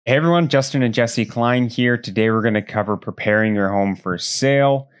Hey everyone, Justin and Jesse Klein here. Today we're going to cover preparing your home for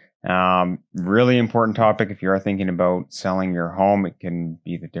sale. Really important topic if you are thinking about selling your home. It can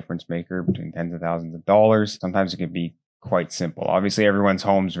be the difference maker between tens of thousands of dollars. Sometimes it can be quite simple. Obviously, everyone's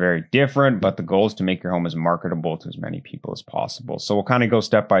home is very different, but the goal is to make your home as marketable to as many people as possible. So we'll kind of go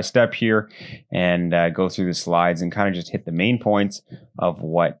step by step here and go through the slides and kind of just hit the main points of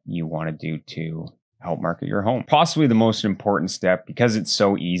what you want to do to help market your home. Possibly the most important step, because it's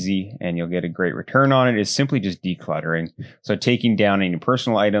so easy and you'll get a great return on it, is simply just decluttering. So taking down any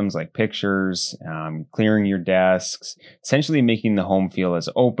personal items like pictures, clearing your desks, essentially making the home feel as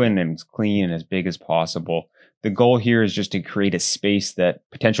open and as clean and as big as possible. The goal here is just to create a space that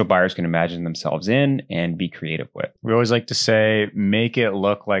potential buyers can imagine themselves in and be creative with. We always like to say, make it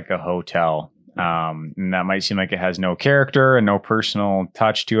look like a hotel. And that might seem like it has no character and no personal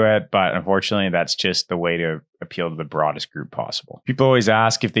touch to it, but unfortunately, that's just the way to appeal to the broadest group possible. People always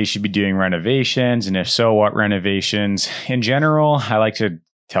ask if they should be doing renovations, and if so, what renovations. In general, I like to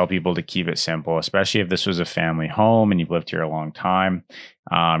tell people to keep it simple, especially if this was a family home and you've lived here a long time.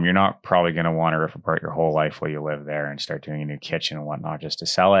 You're not probably going to want to rip apart your whole life while you live there and start doing a new kitchen and whatnot just to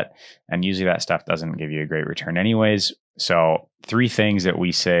sell it. And usually that stuff doesn't give you a great return anyways. So 3 things that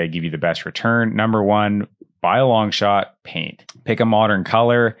we say give you the best return. Number 1, buy a long shot paint. Pick a modern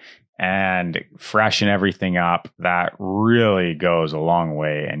color and freshen everything up. That really goes a long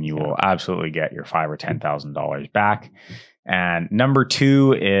way, and you will absolutely get your $5,000 or $10,000 back. And number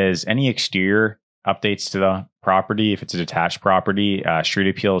 2 is any exterior updates to the property. If it's a detached property, street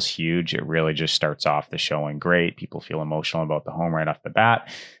appeal is huge. It really just starts off the showing great. People feel emotional about the home right off the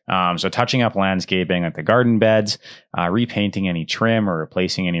bat. So touching up landscaping like the garden beds, repainting any trim or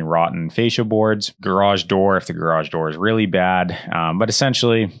replacing any rotten fascia boards, garage door if the garage door is really bad, but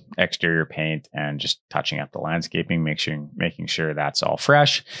essentially exterior paint and just touching up the landscaping, making sure that's all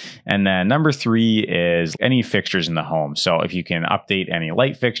fresh. And then number 3 is any fixtures in the home. So if you can update any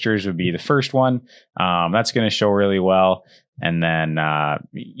light fixtures would be the first one. That's going to show really well. And then,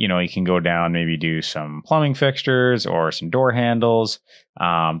 you can go down, maybe do some plumbing fixtures or some door handles,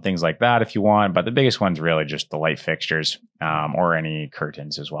 things like that if you want. But the biggest one's really just the light fixtures or any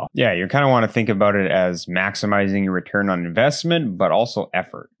curtains as well. Yeah, you kind of want to think about it as maximizing your return on investment, but also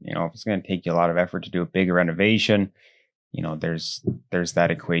effort. If it's going to take you a lot of effort to do a big renovation, there's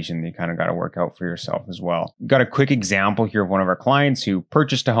that equation that you kind of got to work out for yourself as well. Got a quick example here of one of our clients who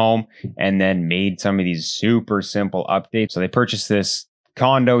purchased a home and then made some of these super simple updates. So they purchased this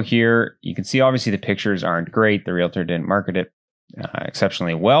condo here. You can see obviously the pictures aren't great. The realtor didn't market it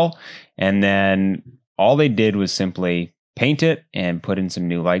exceptionally well. And then all they did was simply paint it and put in some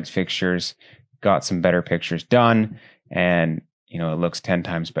new light fixtures, got some better pictures done. And, it looks 10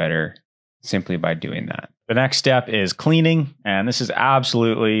 times better simply by doing that. The next step is cleaning, and this is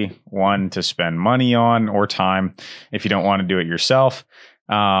absolutely one to spend money on or time if you don't want to do it yourself.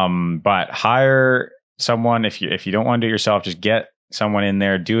 But hire someone if you don't want to do it yourself. Just get someone in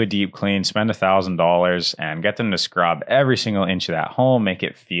there, do a deep clean, spend $1,000, and get them to scrub every single inch of that home, make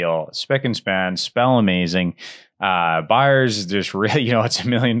it feel spick and span, smell amazing. Buyers just really, it's $1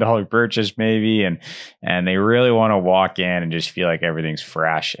 million purchase maybe, and they really want to walk in and just feel like everything's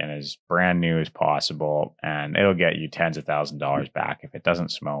fresh and as brand new as possible, and it'll get you tens of $1,000s back if it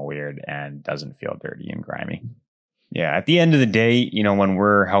doesn't smell weird and doesn't feel dirty and grimy. Yeah, at the end of the day, when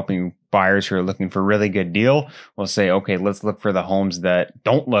we're helping buyers who are looking for a really good deal, we'll say, okay, let's look for the homes that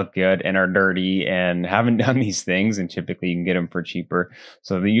don't look good and are dirty and haven't done these things. And typically you can get them for cheaper.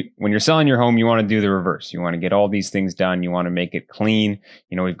 So when you're selling your home, you want to do the reverse. You want to get all these things done. You want to make it clean.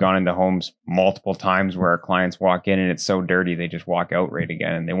 We've gone into homes multiple times where our clients walk in and it's so dirty, they just walk out right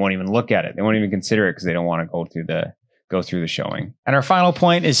again and they won't even look at it. They won't even consider it because they don't want to go through the showing. And our final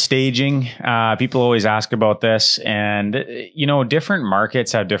point is staging. People always ask about this, and different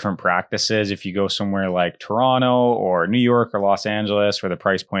markets have different practices. If you go somewhere like Toronto or New York or Los Angeles, where the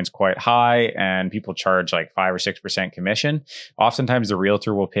price point's quite high and people charge like 5 or 6% commission, oftentimes the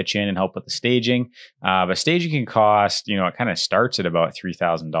realtor will pitch in and help with the staging. But staging can cost, it kind of starts at about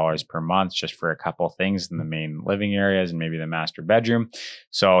 $3,000 per month just for a couple things in the main living areas and maybe the master bedroom.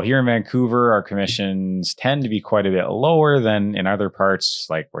 So here in Vancouver, our commissions tend to be quite a bit lower than in other parts,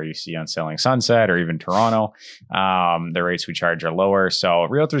 like where you see on Selling Sunset or even Toronto. The rates we charge are lower. So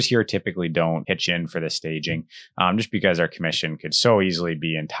realtors here typically don't pitch in for the staging just because our commission could so easily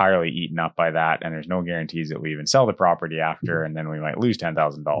be entirely eaten up by that. And there's no guarantees that we even sell the property after, and then we might lose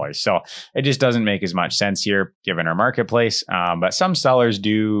 $10,000. So it just doesn't make as much sense here given our marketplace. But some sellers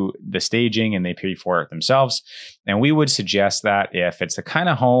do the staging and they pay for it themselves. And we would suggest that if it's the kind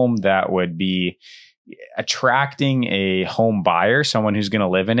of home that would be attracting a home buyer, someone who's going to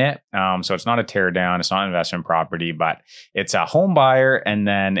live in it. So it's not a tear down, it's not an investment property, but it's a home buyer, and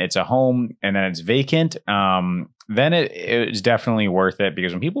then it's a home, and then it's vacant. Then it's definitely worth it,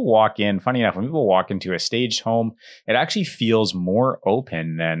 because when people walk in, funny enough, when people walk into a staged home, it actually feels more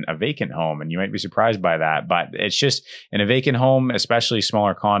open than a vacant home. And you might be surprised by that, but it's just in a vacant home, especially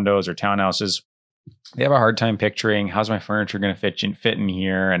smaller condos or townhouses, they have a hard time picturing, how's my furniture going to fit in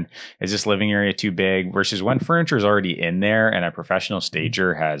here, and is this living area too big? Versus when furniture is already in there and a professional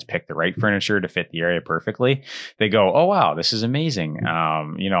stager has picked the right furniture to fit the area perfectly, they go, oh wow, this is amazing.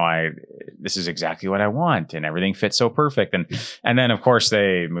 This is exactly what I want, and everything fits so perfect. And then of course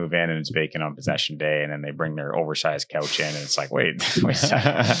they move in and it's vacant on possession day, and then they bring their oversized couch in, and it's like, wait a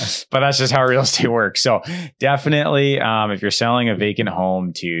second. But that's just how real estate works. So definitely, if you're selling a vacant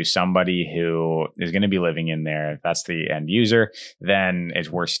home to somebody who is going to be living in there, if that's the end user, then it's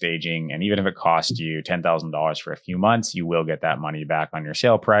worth staging. And even if it costs you $10,000 for a few months, you will get that money back on your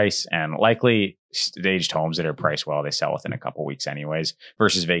sale price. And likely staged homes that are priced well, they sell within a couple weeks anyways,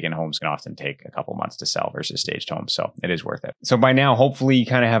 versus vacant homes can often take a couple months to sell versus staged homes. So it is worth it. So by now, hopefully you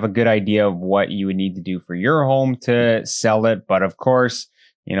kind of have a good idea of what you would need to do for your home to sell it. But of course,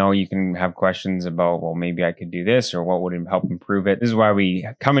 you can have questions about, well, maybe I could do this, or what would help improve it. This is why we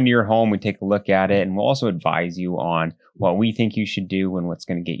come into your home, we take a look at it, and we'll also advise you on what we think you should do and what's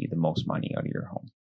going to get you the most money out of your home.